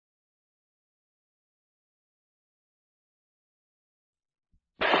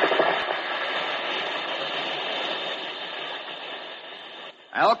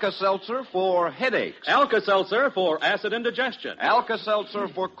Alka-Seltzer for headaches. Alka-Seltzer for acid indigestion. Alka-Seltzer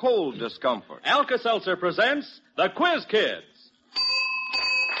for cold discomfort. Alka-Seltzer presents the Quiz Kids.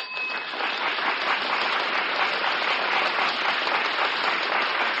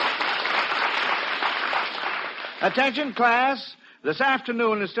 Attention, class. This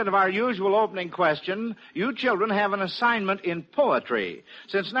afternoon, instead of our usual opening question, you children have an assignment in poetry.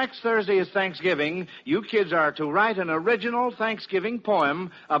 Since next Thursday is Thanksgiving, you kids are to write an original Thanksgiving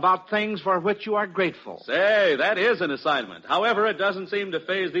poem about things for which you are grateful. Say, that is an assignment. However, it doesn't seem to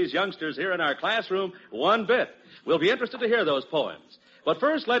faze these youngsters here in our classroom one bit. We'll be interested to hear those poems. But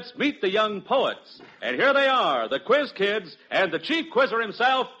first, let's meet the young poets. And here they are, the Quiz Kids and the chief quizzer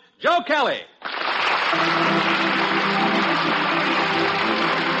himself, Joe Kelly.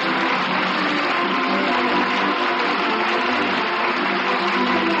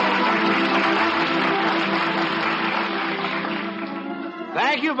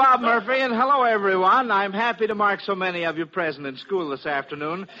 Thank you, Bob Murphy, and hello, everyone. I'm happy to mark so many of you present in school this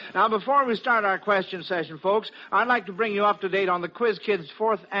afternoon. Now, before we start our question session, folks, I'd like to bring you up to date on the Quiz Kids'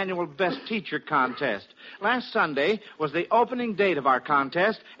 4th annual Best Teacher Contest. Last Sunday was the opening date of our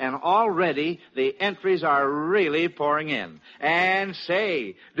contest, and already the entries are really pouring in. And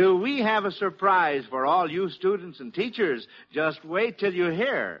say, do we have a surprise for all you students and teachers? Just wait till you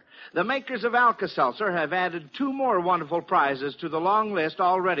hear. The makers of Alka-Seltzer have added 2 more wonderful prizes to the long list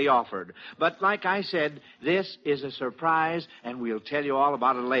already offered. But like I said, this is a surprise, and we'll tell you all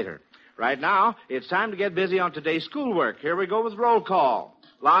about it later. Right now, it's time to get busy on today's schoolwork. Here we go with roll call.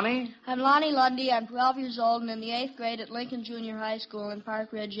 Lonnie? I'm Lonnie Lundy. I'm 12 years old and in the 8th grade at Lincoln Junior High School in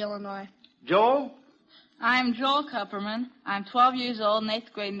Park Ridge, Illinois. Joel? I'm Joel Kupperman. I'm 12 years old and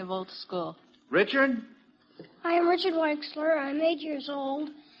 8th grade in the Volta School. Richard? I am Richard Weixler. I'm 8 years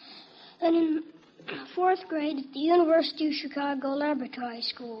old and in 4th grade at the University of Chicago Laboratory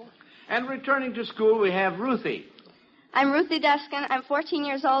School. And returning to school, we have Ruthie. I'm Ruthie Deskin. I'm 14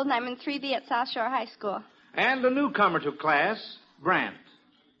 years old, and I'm in 3B at South Shore High School. And a newcomer to class, Brant.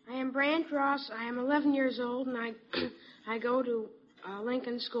 I am Brant Ross. I am 11 years old, and I go to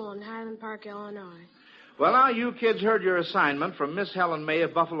Lincoln School in Highland Park, Illinois. Well, now, you kids heard your assignment from Miss Helen May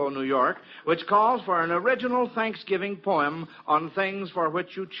of Buffalo, New York, which calls for an original Thanksgiving poem on things for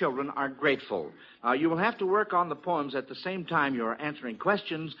which you children are grateful. You will have to work on the poems at the same time you're answering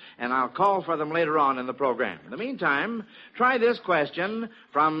questions, and I'll call for them later on in the program. In the meantime, try this question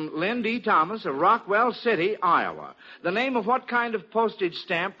from Lynn D. Thomas of Rockwell City, Iowa. The name of what kind of postage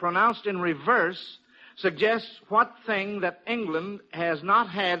stamp pronounced in reverse suggests what thing that England has not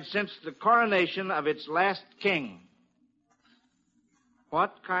had since the coronation of its last king?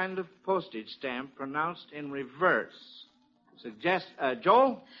 What kind of postage stamp pronounced in reverse? Suggest,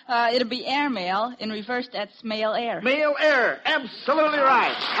 Joel? It'll be airmail. In reverse, that's mail air. Mail air. Absolutely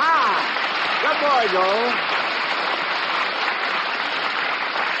right. Good boy, Joel.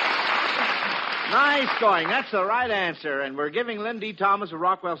 Nice going. That's the right answer. And we're giving Lynn D. Thomas of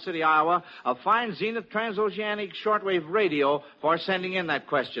Rockwell City, Iowa, a fine Zenith transoceanic shortwave radio for sending in that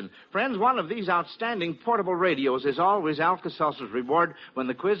question. Friends, one of these outstanding portable radios is always Alka-Seltzer's reward when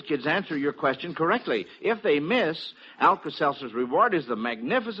the quiz kids answer your question correctly. If they miss, Alka-Seltzer's reward is the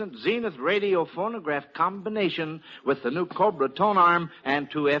magnificent Zenith radio phonograph combination with the new Cobra tone arm and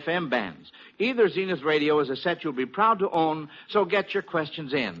 2 FM bands. Either Zenith radio is a set you'll be proud to own, so get your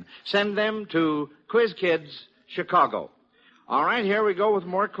questions in. Send them to Quiz Kids, Chicago. All right, here we go with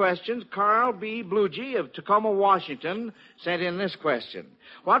more questions. Carl B. Bluegee of Tacoma, Washington, sent in this question.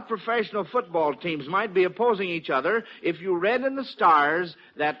 What professional football teams might be opposing each other if you read in the stars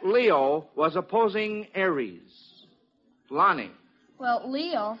that Leo was opposing Aries? Lonnie. Well,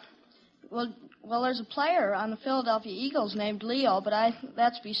 Leo... Well, there's a player on the Philadelphia Eagles named Leo, but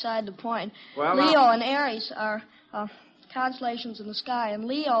that's beside the point. Well, Leo and Aries are constellations in the sky, and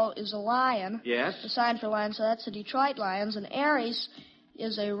Leo is a lion. Yes. The sign for lion, so that's the Detroit Lions, and Aries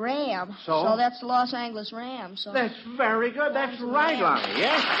is a ram. So that's the Los Angeles Rams. So that's very good. That's right, Lonnie.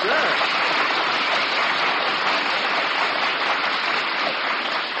 Yes, sure.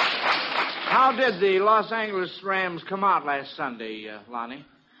 How did the Los Angeles Rams come out last Sunday, Lonnie?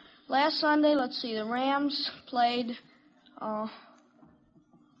 Last Sunday, let's see, the Rams played... Who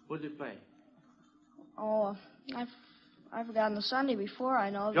did they play? I've forgotten the Sunday before, I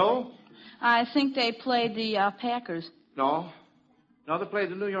know. Joe? I think they played the Packers. No, they played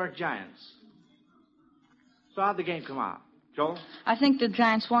the New York Giants. So how'd the game come out? Joe? I think the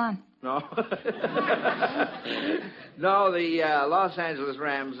Giants won. No. No, the Los Angeles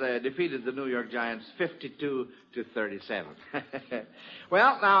Rams defeated the New York Giants 52-37.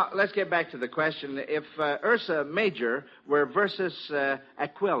 Well, now, let's get back to the question. If Ursa Major were versus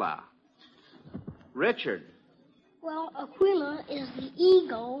Aquila. Richard. Well, Aquila is the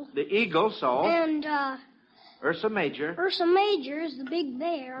eagle. The eagle, so? And, Ursa Major. Ursa Major is the big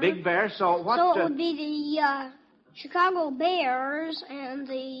bear. Big bear, so what? So it would be the Chicago Bears and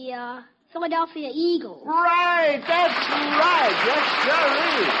the Philadelphia Eagles. Right, that's right. Yes, sure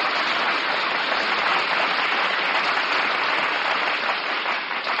is.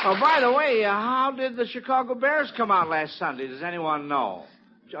 Oh, by the way, how did the Chicago Bears come out last Sunday? Does anyone know?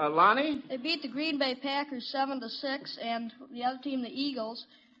 Lonnie? They beat the Green Bay Packers 7-6, and the other team, the Eagles,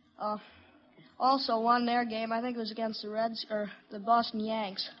 also won their game. I think it was against the Boston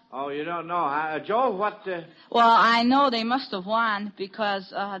Yanks. Oh, you don't know. Joe, what? Well, I know they must have won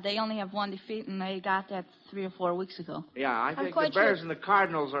because they only have one defeat, and they got that 3 or 4 weeks ago. Yeah, I think the Bears and the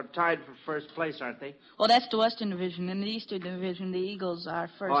Cardinals are tied for first place, aren't they? Well, that's the Western Division. In the Eastern Division, the Eagles are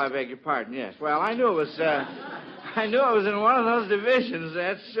first. Oh, I beg your pardon, yes. Well, I knew it was in one of those divisions,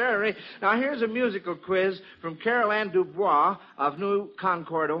 that's sure. Now, here's a musical quiz from Carol Ann Dubois of New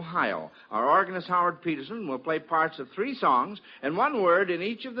Concord, Ohio. Our organist, Howard Peterson, will play parts of 3 songs, and one word in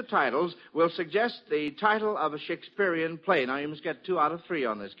each of the titles will suggest the title of a Shakespearean play. Now, you must get 2 out of 3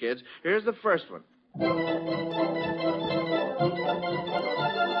 on this, kids. Here's the first one.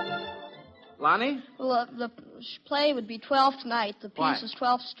 Lonnie? Well, the play would be 12th Night. The piece is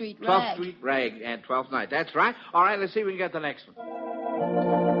 12th Street Rag. 12th Street Rag and 12th Night. That's right. All right, let's see if we can get the next one.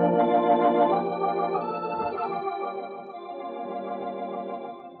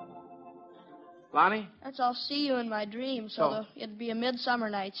 Lonnie? That's I'll See You in My Dream, so it'd be a Midsummer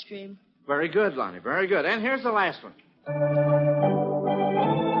Night's Dream. Very good, Lonnie. Very good. And here's the last one.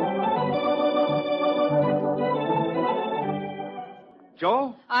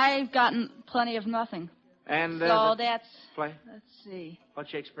 Joel? I've gotten plenty of nothing. And so that's play. Let's see. What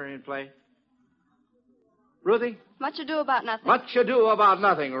Shakespearean play? Ruthie? Much Ado About Nothing. Much Ado About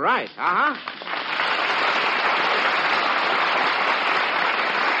Nothing. Right.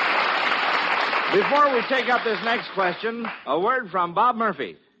 Before we take up this next question, a word from Bob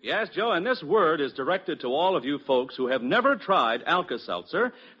Murphy. Yes, Joe, and this word is directed to all of you folks who have never tried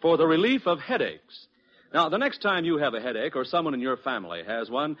Alka-Seltzer for the relief of headaches. Now, the next time you have a headache or someone in your family has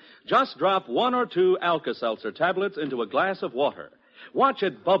one, just drop 1 or 2 Alka-Seltzer tablets into a glass of water. Watch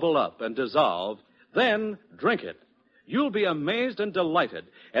it bubble up and dissolve, then drink it. You'll be amazed and delighted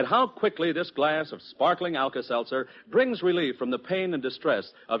at how quickly this glass of sparkling Alka-Seltzer brings relief from the pain and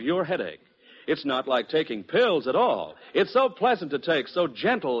distress of your headache. It's not like taking pills at all. It's so pleasant to take, so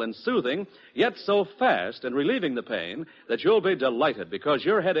gentle and soothing, yet so fast in relieving the pain that you'll be delighted because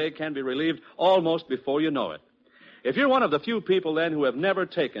your headache can be relieved almost before you know it. If you're one of the few people, then, who have never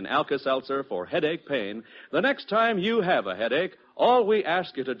taken Alka-Seltzer for headache pain, the next time you have a headache, all we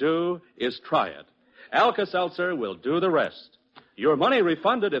ask you to do is try it. Alka-Seltzer will do the rest. Your money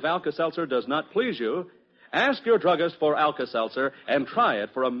refunded if Alka-Seltzer does not please you. Ask your druggist for Alka-Seltzer and try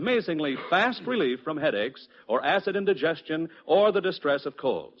it for amazingly fast relief from headaches or acid indigestion or the distress of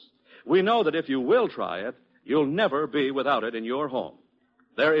colds. We know that if you will try it, you'll never be without it in your home.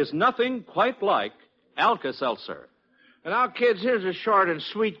 There is nothing quite like Alka-Seltzer. And now, kids, here's a short and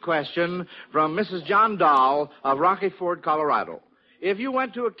sweet question from Mrs. John Dahl of Rocky Ford, Colorado. If you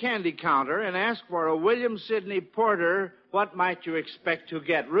went to a candy counter and asked for a William Sidney Porter, what might you expect to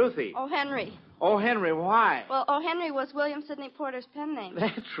get? Ruthie? O. Henry. O. Henry, why? Well, O. Henry was William Sidney Porter's pen name.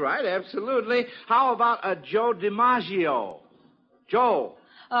 That's right, absolutely. How about a Joe DiMaggio? Joe?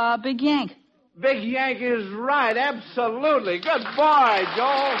 Big Yank. Big Yank is right, absolutely. Good boy,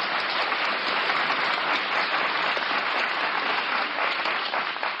 Joe.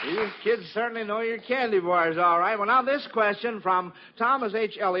 You kids certainly know your candy bars, all right. Well, now this question from Thomas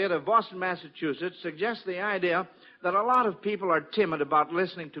H. Elliott of Boston, Massachusetts, suggests the idea that a lot of people are timid about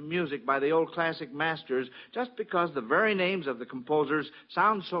listening to music by the old classic masters just because the very names of the composers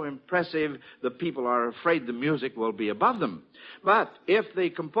sound so impressive the people are afraid the music will be above them. But if the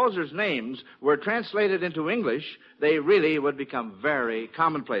composers' names were translated into English, they really would become very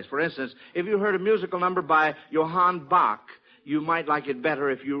commonplace. For instance, if you heard a musical number by Johann Bach, you might like it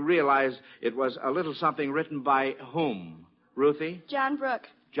better if you realized it was a little something written by whom? Ruthie? John Brooke.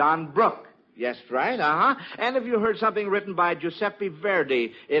 John Brooke. Yes, right, And if you heard something written by Giuseppe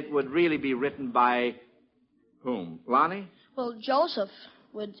Verdi, it would really be written by whom? Lonnie? Well, Joseph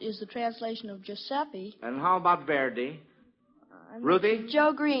is the translation of Giuseppe. And how about Verdi? Ruthie?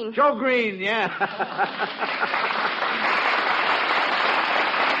 Joe Green. Joe Green, yeah.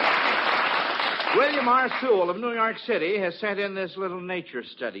 William R. Sewell of New York City has sent in this little nature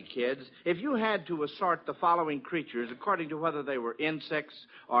study, kids. If you had to assort the following creatures according to whether they were insects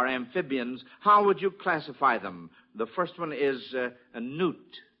or amphibians, how would you classify them? The first one is a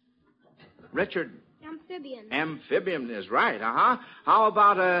newt. Richard? Amphibian. Amphibian is right, How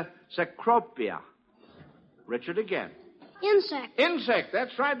about a cecropia? Richard again. Insect. Insect,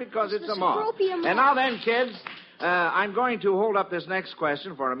 that's right, because it's a moth. Cecropia moth. And now then, kids, I'm going to hold up this next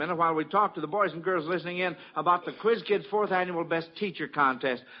question for a minute while we talk to the boys and girls listening in about the Quiz Kids' 4th Annual Best Teacher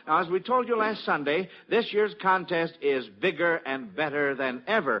Contest. Now, as we told you last Sunday, this year's contest is bigger and better than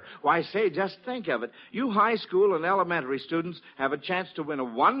ever. Why, say, just think of it. You high school and elementary students have a chance to win a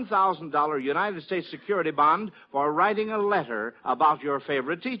 $1,000 United States security bond for writing a letter about your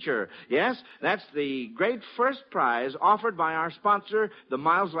favorite teacher. Yes, that's the great first prize offered by our sponsor, the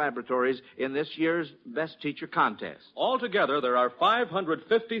Miles Laboratories, in this year's Best Teacher Contest. Altogether, there are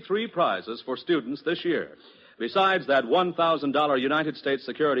 553 prizes for students this year. Besides that $1,000 United States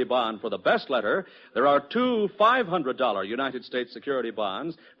security bond for the best letter, there are 2 $500 United States security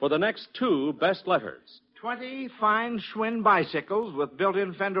bonds for the next 2 best letters. 20 fine Schwinn bicycles with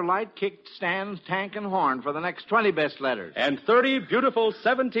built-in fender light, kickstands, tank, and horn for the next 20 best letters. And 30 beautiful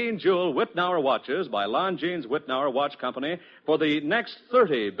 17-jewel Whitnauer watches by Longines Whitnauer Watch Company for the next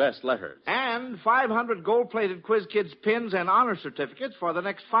 30 best letters. And 500 gold-plated Quiz Kids pins and honor certificates for the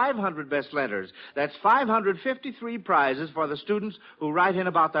next 500 best letters. That's 553 prizes for the students who write in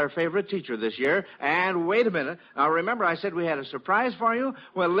about their favorite teacher this year. And wait a minute. Now, remember I said we had a surprise for you?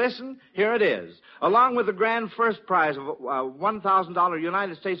 Well, listen, here it is. Along with the grand first prize of a $1,000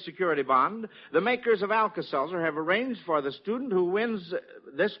 United States security bond, the makers of Alka-Seltzer have arranged for the student who wins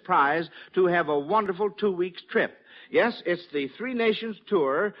this prize to have a wonderful 2-week trip. Yes, it's the Three Nations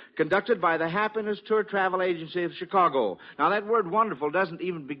Tour conducted by the Happiness Tour Travel Agency of Chicago. Now, that word wonderful doesn't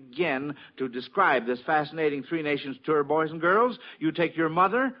even begin to describe this fascinating Three Nations Tour, boys and girls. You take your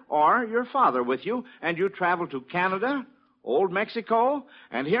mother or your father with you, and you travel to Canada, Old Mexico,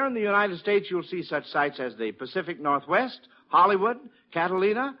 and here in the United States you'll see such sights as the Pacific Northwest, Hollywood,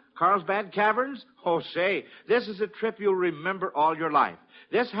 Catalina, Carlsbad Caverns. Oh, say, this is a trip you'll remember all your life.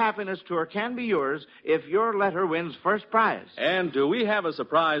 This happiness tour can be yours if your letter wins first prize. And do we have a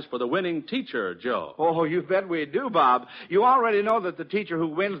surprise for the winning teacher, Joe? Oh, you bet we do, Bob. You already know that the teacher who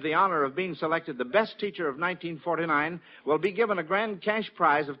wins the honor of being selected the best teacher of 1949 will be given a grand cash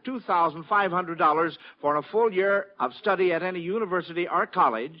prize of $2,500 for a full year of study at any university or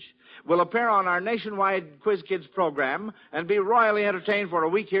college, will appear on our nationwide Quiz Kids program, and be royally entertained for a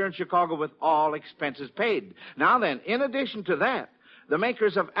week here in Chicago with all expenses paid. Now then, in addition to that, the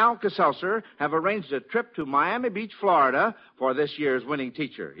makers of Alka-Seltzer have arranged a trip to Miami Beach, Florida for this year's winning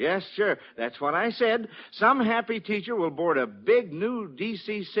teacher. Yes, sure, that's what I said. Some happy teacher will board a big new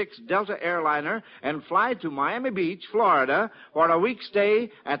DC-6 Delta airliner and fly to Miami Beach, Florida for a week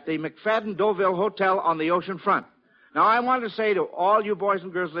stay at the McFadden Deauville Hotel on the ocean front. Now, I want to say to all you boys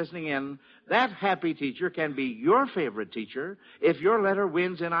and girls listening in, that happy teacher can be your favorite teacher if your letter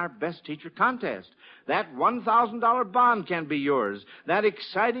wins in our Best Teacher Contest. That $1,000 bond can be yours. That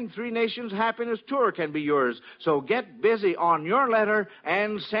exciting Three Nations Happiness Tour can be yours. So get busy on your letter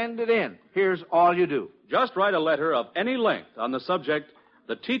and send it in. Here's all you do. Just write a letter of any length on the subject,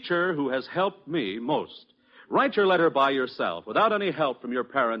 "The Teacher Who Has Helped Me Most." Write your letter by yourself, without any help from your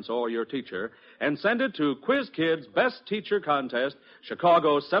parents or your teacher, and send it to Quiz Kids Best Teacher Contest,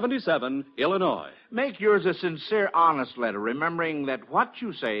 Chicago 77, Illinois. Make yours a sincere, honest letter, remembering that what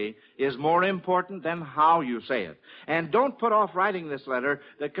you say is more important than how you say it. And don't put off writing this letter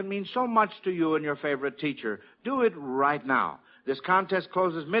that can mean so much to you and your favorite teacher. Do it right now. This contest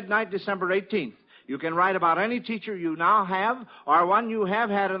closes midnight, December 18th. You can write about any teacher you now have or one you have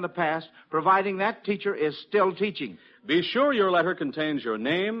had in the past, providing that teacher is still teaching. Be sure your letter contains your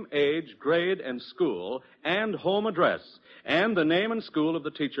name, age, grade, and school, and home address, and the name and school of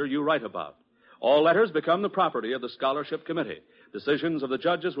the teacher you write about. All letters become the property of the Scholarship Committee. Decisions of the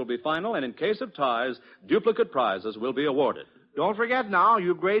judges will be final, and in case of ties, duplicate prizes will be awarded. Don't forget now,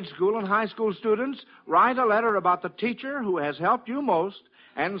 you grade school and high school students, write a letter about the teacher who has helped you most,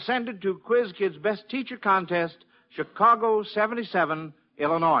 and send it to Quiz Kids Best Teacher Contest, Chicago 77,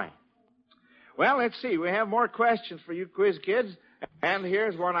 Illinois. Well, let's see. We have more questions for you Quiz Kids, and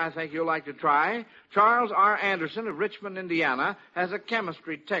here's one I think you'll like to try. Charles R. Anderson of Richmond, Indiana, has a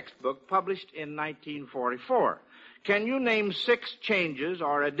chemistry textbook published in 1944. Can you name 6 changes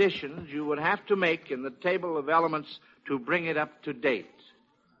or additions you would have to make in the table of elements to bring it up to date?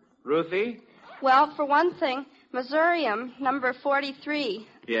 Ruthie? Well, for one thing, Missourium, number 43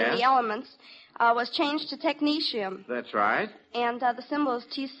 in the elements, was changed to technetium. That's right. And the symbol is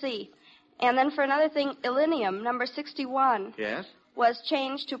TC. And then for another thing, Illinium, number 61. Yes? Was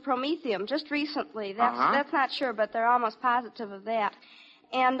changed to Promethium just recently. That's not sure, but they're almost positive of that.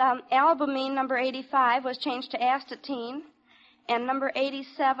 And Albumine, number 85, was changed to Astatine. And number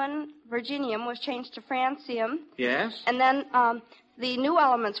 87, Virginium, was changed to Francium. Yes? And then the new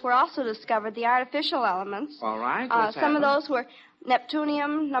elements were also discovered, the artificial elements. All right. Some of those were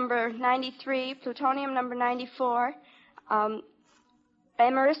Neptunium, number 93, Plutonium, number 94,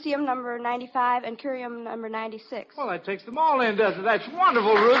 Americium, number 95, and Curium, number 96. Well, that takes them all in, doesn't it? That's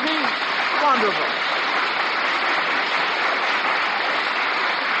wonderful, Ruthie. Wonderful.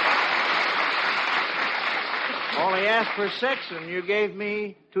 Only asked for 6, and you gave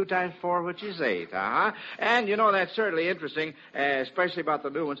me 2 times 4, which is 8. And, you know, that's certainly interesting, especially about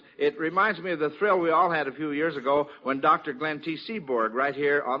the new ones. It reminds me of the thrill we all had a few years ago when Dr. Glenn T. Seaborg, right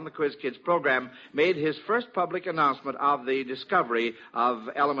here on the Quiz Kids program, made his first public announcement of the discovery of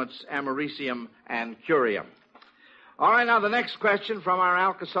elements Americium and Curium. All right, now the next question from our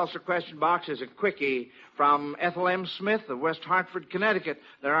Alka-Seltzer question box is a quickie from Ethel M. Smith of West Hartford, Connecticut.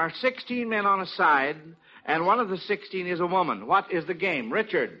 There are 16 men on a side, and one of the 16 is a woman. What is the game?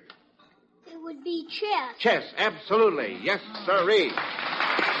 Richard? It would be chess. Chess, absolutely. Yes, sirree.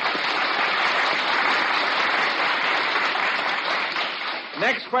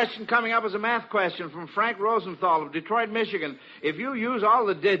 Next question coming up is a math question from Frank Rosenthal of Detroit, Michigan. If you use all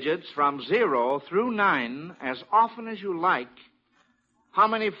the digits from 0 through 9 as often as you like, how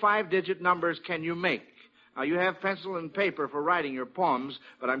many 5-digit numbers can you make? Now, you have pencil and paper for writing your poems,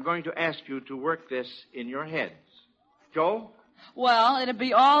 but I'm going to ask you to work this in your heads. Joe? Well, it'll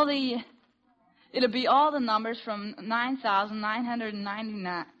be all the numbers from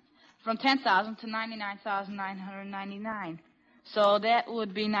 9,999, from 10,000 to 99,999. So that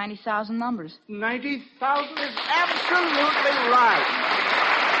would be 90,000 numbers. 90,000 is absolutely right.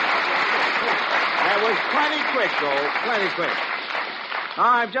 That was plenty quick, Joe. Plenty quick. Now,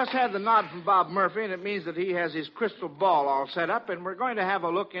 I've just had the nod from Bob Murphy, and it means that he has his crystal ball all set up, and we're going to have a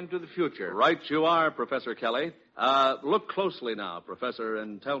look into the future. Right you are, Professor Kelly. Look closely now, Professor,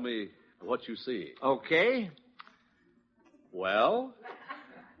 and tell me what you see. Okay. Well?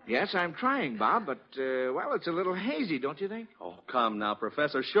 Yes, I'm trying, Bob, but, well, it's a little hazy, don't you think? Oh, come now,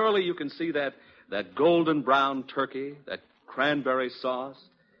 Professor. Surely you can see that golden brown turkey, that cranberry sauce,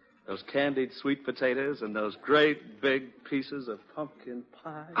 those candied sweet potatoes, and those great big pieces of pumpkin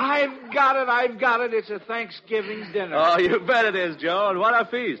pie. I've got it. It's a Thanksgiving dinner. Oh, you bet it is, Joe. And what a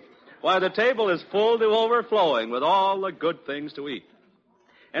feast. Why, the table is full to overflowing with all the good things to eat.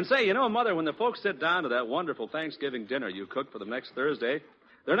 And say, you know, Mother, when the folks sit down to that wonderful Thanksgiving dinner you cooked for them next Thursday,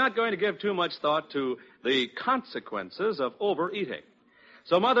 they're not going to give too much thought to the consequences of overeating.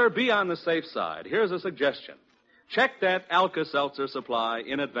 So, Mother, be on the safe side. Here's a suggestion. Check that Alka-Seltzer supply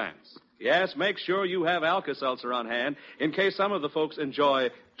in advance. Yes, make sure you have Alka-Seltzer on hand in case some of the folks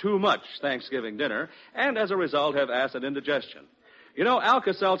enjoy too much Thanksgiving dinner and, as a result, have acid indigestion. You know,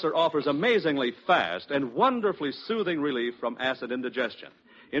 Alka-Seltzer offers amazingly fast and wonderfully soothing relief from acid indigestion.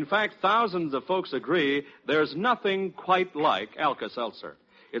 In fact, thousands of folks agree there's nothing quite like Alka-Seltzer.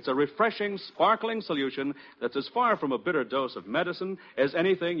 It's a refreshing, sparkling solution that's as far from a bitter dose of medicine as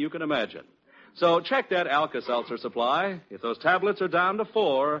anything you can imagine. So check that Alka-Seltzer supply. If those tablets are down to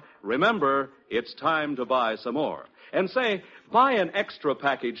 4, remember, it's time to buy some more. And say, buy an extra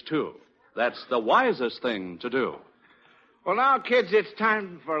package, too. That's the wisest thing to do. Well, now, kids, it's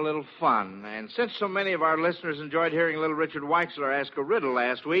time for a little fun. And since so many of our listeners enjoyed hearing little Richard Weixler ask a riddle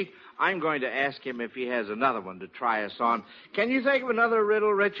last week, I'm going to ask him if he has another one to try us on. Can you think of another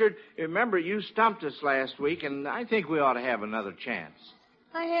riddle, Richard? Remember, you stumped us last week, and I think we ought to have another chance.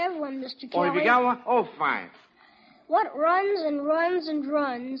 I have one, Mr. Kelly. Oh, have you got one? Oh, fine. What runs and runs and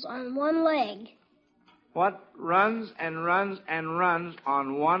runs on one leg? What runs and runs and runs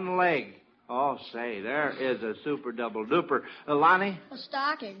on one leg? Oh, say, there is a super double duper. Lonnie? A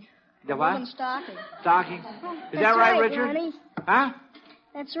stocking. The a what? woman's stocking. Stocking. Is That's that right, Richard? Lonnie. Huh?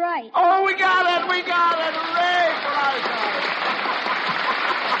 That's right. Oh, we got it! We got it! Hooray for our side.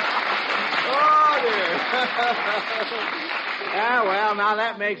 Oh, dear. Ah, well, now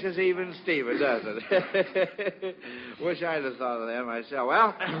that makes us even Steven, doesn't it? Wish I'd have thought of that myself.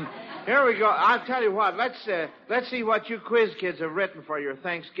 Well, here we go. I'll tell you what. Let's see what you quiz kids have written for your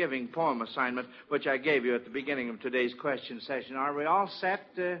Thanksgiving poem assignment, which I gave you at the beginning of today's question session. Are we all set?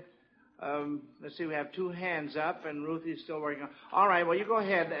 Let's see. We have 2 hands up, and Ruthie's still working on. All right. Well, you go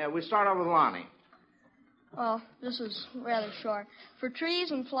ahead. We start off with Lonnie. Well, this is rather short. For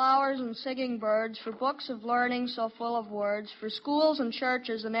trees and flowers and singing birds, for books of learning so full of words, for schools and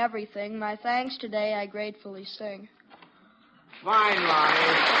churches and everything, my thanks today I gratefully sing. Fine, Lonnie.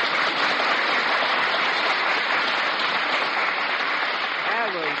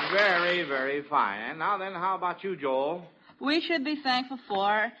 That was very, very fine. And now then, how about you, Joel? We should be thankful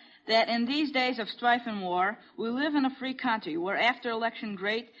for that in these days of strife and war, we live in a free country where after election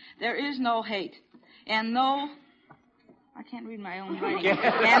great, there is no hate. And no, I can't read my own writing.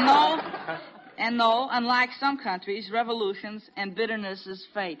 And no, unlike some countries, revolutions and bitterness is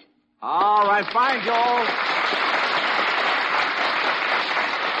fate. All right, fine, Joel.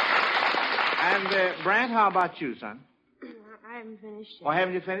 And, Brant, how about you, son? I haven't finished yet. Oh,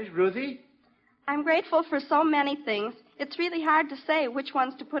 haven't you finished? Ruthie? I'm grateful for so many things. It's really hard to say which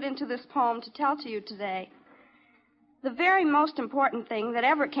ones to put into this poem to tell to you today. The very most important thing that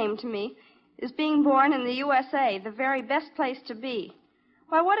ever came to me is being born in the USA, the very best place to be.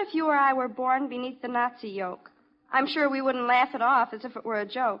 Why, what if you or I were born beneath the Nazi yoke? I'm sure we wouldn't laugh it off as if it were a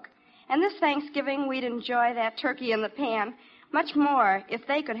joke. And this Thanksgiving, we'd enjoy that turkey in the pan much more if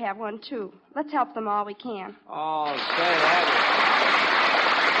they could have one, too. Let's help them all we can. Oh, say that.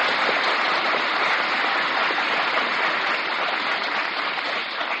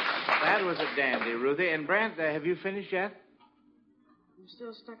 That was a dandy, Ruthie. And, Brant, have you finished yet? I'm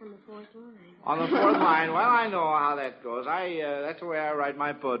still stuck on the fourth line. On the fourth line? Well, I know how that goes. That's the way I write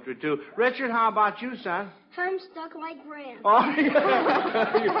my poetry, too. Richard, how about you, son? I'm stuck like Brant. Oh,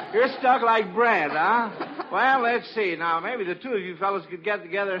 you're stuck like Brant, huh? Well, let's see. Now, maybe the two of you fellows could get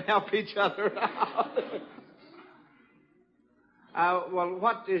together and help each other out. Well,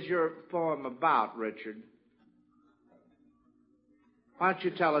 what is your poem about, Richard? Why don't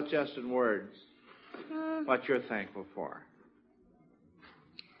you tell us just in words what you're thankful for?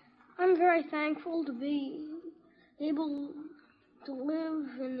 I'm very thankful to be able to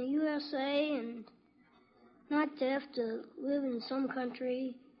live in the USA and not to have to live in some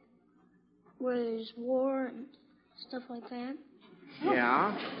country where there's war and stuff like that.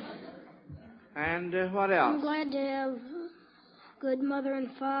 Yeah. And what else? I'm glad to have a good mother and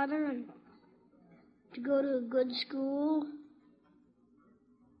father and to go to a good school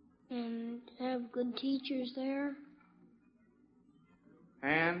and have good teachers there.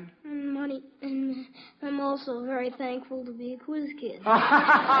 And money. And I'm also very thankful to be a quiz kid.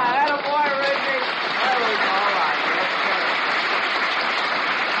 Attaboy, Richie. That was all right.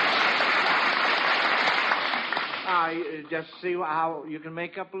 Now, just see how you can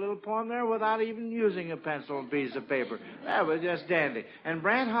make up a little poem there without even using a pencil and piece of paper. That was just dandy. And,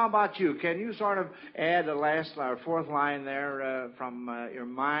 Brant, how about you? Can you sort of add the last or fourth line there from your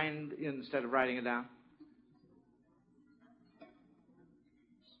mind instead of writing it down?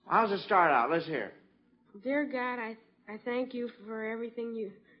 How does it start out? Let's hear. Dear God, I thank you for everything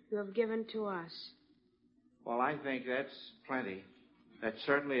you have given to us. Well, I think that's plenty. That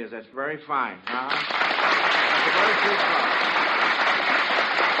certainly is. That's very fine. That's a very sweet thought.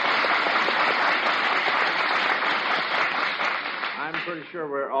 I'm pretty sure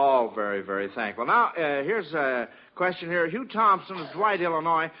we're all very, very thankful. Now, here's a question here. Hugh Thompson of Dwight,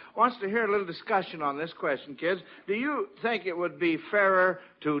 Illinois, wants to hear a little discussion on this question, kids. Do you think it would be fairer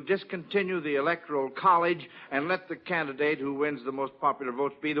to discontinue the Electoral College and let the candidate who wins the most popular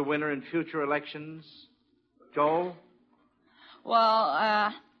votes be the winner in future elections? Joel?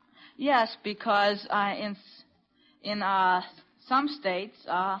 Well, yes, because in some states,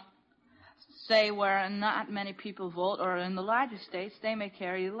 say where not many people vote, or in the larger states, they may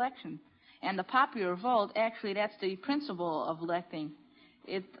carry the election. And the popular vote, actually, that's the principle of electing.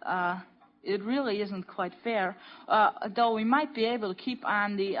 It really isn't quite fair, though we might be able to keep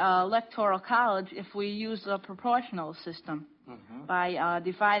on the Electoral College if we use a proportional system by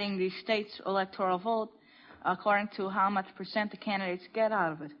dividing the state's electoral vote according to how much percent the candidates get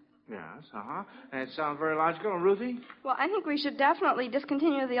out of it. Yes, That sounds very logical. And Ruthie? Well, I think we should definitely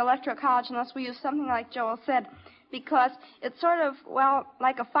discontinue the Electoral College unless we use something like Joel said, because it's sort of, well,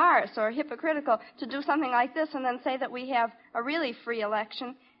 like a farce or hypocritical to do something like this and then say that we have a really free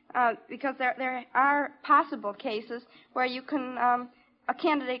election, because there are possible cases where you can, a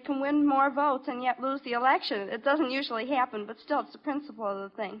candidate can win more votes and yet lose the election. It doesn't usually happen, but still it's the principle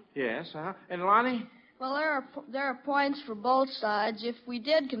of the thing. Yes, And Lonnie? Well, there are points for both sides. If we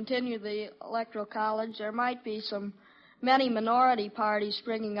did continue the Electoral College, there might be many minority parties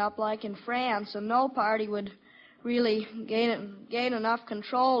springing up, like in France, and no party would really gain enough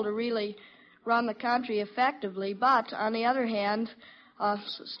control to really run the country effectively. But on the other hand, a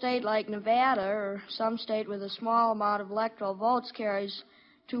state like Nevada or some state with a small amount of electoral votes carries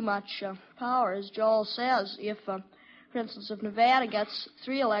too much power, as Joel says. If, for instance, if Nevada gets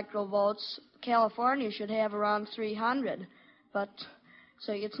 3 electoral votes, California should have around 300, but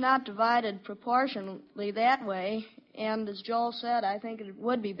so it's not divided proportionally that way. And as Joel said, I think it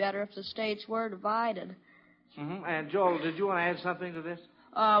would be better if the states were divided. Mm-hmm. And Joel, did you want to add something to this?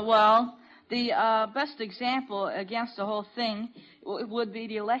 Well, the best example against the whole thing would be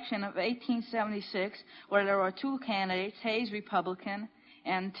the election of 1876, where there were two candidates, Hayes, Republican,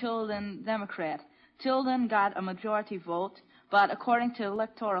 and Tilden, Democrat. Tilden got a majority vote, but according to the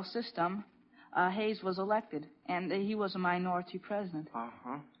electoral system, Hayes was elected, and he was a minority president.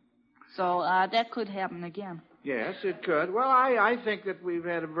 Uh-huh. So that could happen again. Yes, it could. Well, I think that we've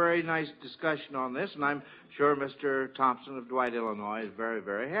had a very nice discussion on this, and I'm sure Mr. Thompson of Dwight, Illinois, is very,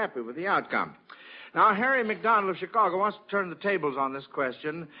 very happy with the outcome. Now, Harry McDonald of Chicago wants to turn the tables on this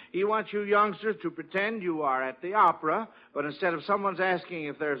question. He wants you youngsters to pretend you are at the opera, but instead of someone's asking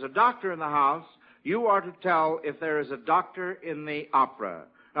if there's a doctor in the house, you are to tell if there is a doctor in the opera.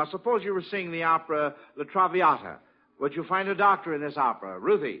 Now, suppose you were seeing the opera La Traviata. Would you find a doctor in this opera?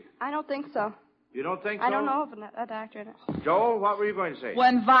 Ruthie? I don't think so. You don't think so? I don't know of a doctor in it. Joel, what were you going to say?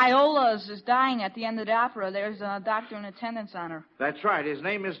 When Viola is dying at the end of the opera, there's a doctor in attendance on her. That's right. His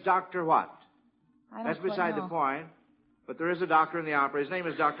name is Dr. what? That's beside the point. But there is a doctor in the opera. His name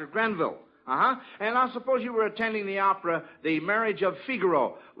is Dr. Grenville. Uh-huh. And now suppose you were attending the opera, The Marriage of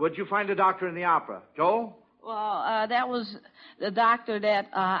Figaro. Would you find a doctor in the opera? Joel? Well, that was the doctor that,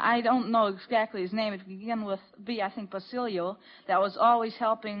 I don't know exactly his name. It began with B, I think Basilio, that was always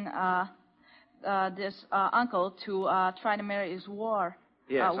helping this uncle to try to marry his ward.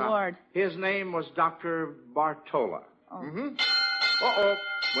 His name was Dr. Bartola. Oh. Mm-hmm. Uh-oh.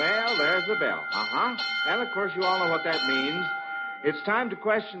 Well, there's the bell. Uh-huh. And, of course, you all know what that means. It's time to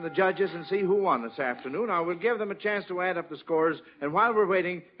question the judges and see who won this afternoon. Now, we'll give them a chance to add up the scores. And while we're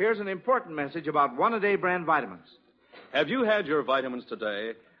waiting, here's an important message about one-a-day brand vitamins. Have you had your vitamins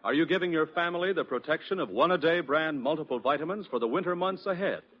today? Are you giving your family the protection of one-a-day brand multiple vitamins for the winter months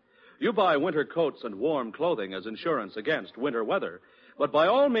ahead? You buy winter coats and warm clothing as insurance against winter weather. But by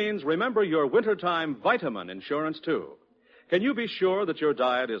all means, remember your wintertime vitamin insurance, too. Can you be sure that your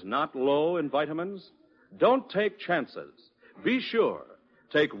diet is not low in vitamins? Don't take chances. Be sure.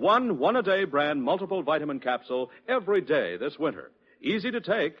 Take one-a-day brand multiple vitamin capsule every day this winter. Easy to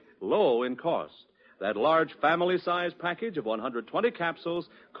take, low in cost. That large family-size package of 120 capsules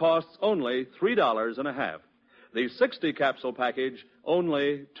costs only $3.50. The 60-capsule package,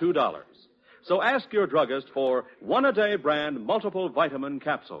 only $2. So ask your druggist for one-a-day brand multiple vitamin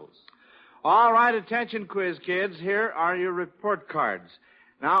capsules. All right, attention, quiz kids. Here are your report cards.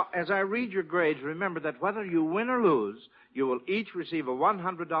 Now, as I read your grades, remember that whether you win or lose, you will each receive a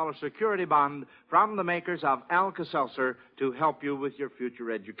 $100 security bond from the makers of Alka-Seltzer to help you with your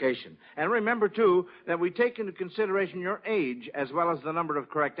future education. And remember, too, that we take into consideration your age as well as the number of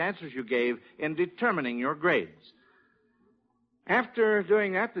correct answers you gave in determining your grades. After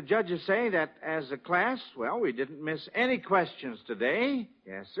doing that, the judges say that as a class, well, we didn't miss any questions today.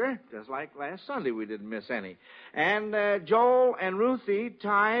 Yes, sir. Just like last Sunday, we didn't miss any. And Joel and Ruthie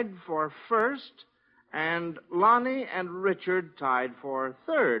tied for first, and Lonnie and Richard tied for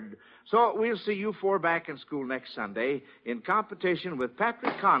third. So we'll see you four back in school next Sunday in competition with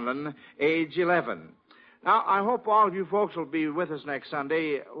Patrick Conlon, age 11. Now, I hope all of you folks will be with us next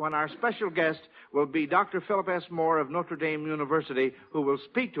Sunday when our special guest will be Dr. Philip S. Moore of Notre Dame University, who will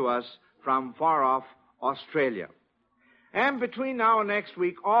speak to us from far-off Australia. And between now and next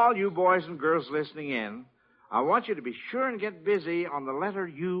week, all you boys and girls listening in, I want you to be sure and get busy on the letter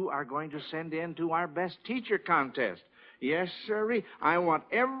you are going to send in to our Best Teacher contest. Yes, sirree. I want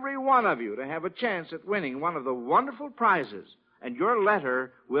every one of you to have a chance at winning one of the wonderful prizes, and your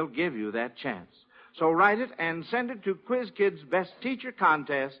letter will give you that chance. So write it and send it to Quiz Kids Best Teacher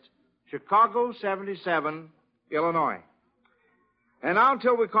Contest, Chicago 77, Illinois. And now,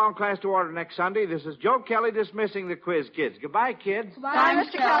 until we call class to order next Sunday, this is Joe Kelly dismissing the Quiz Kids. Goodbye, kids. Bye,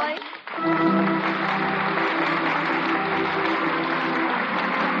 Mr. Kelly.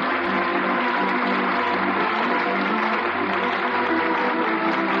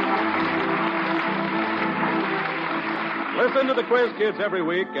 Listen to the Quiz Kids every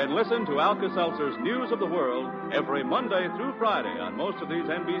week and listen to Alka-Seltzer's News of the World every Monday through Friday on most of these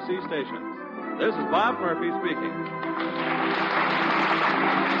NBC stations. This is Bob Murphy speaking.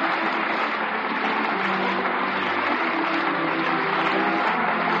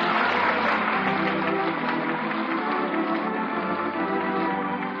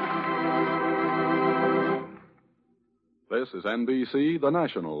 This is NBC, the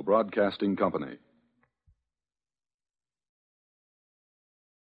national broadcasting company.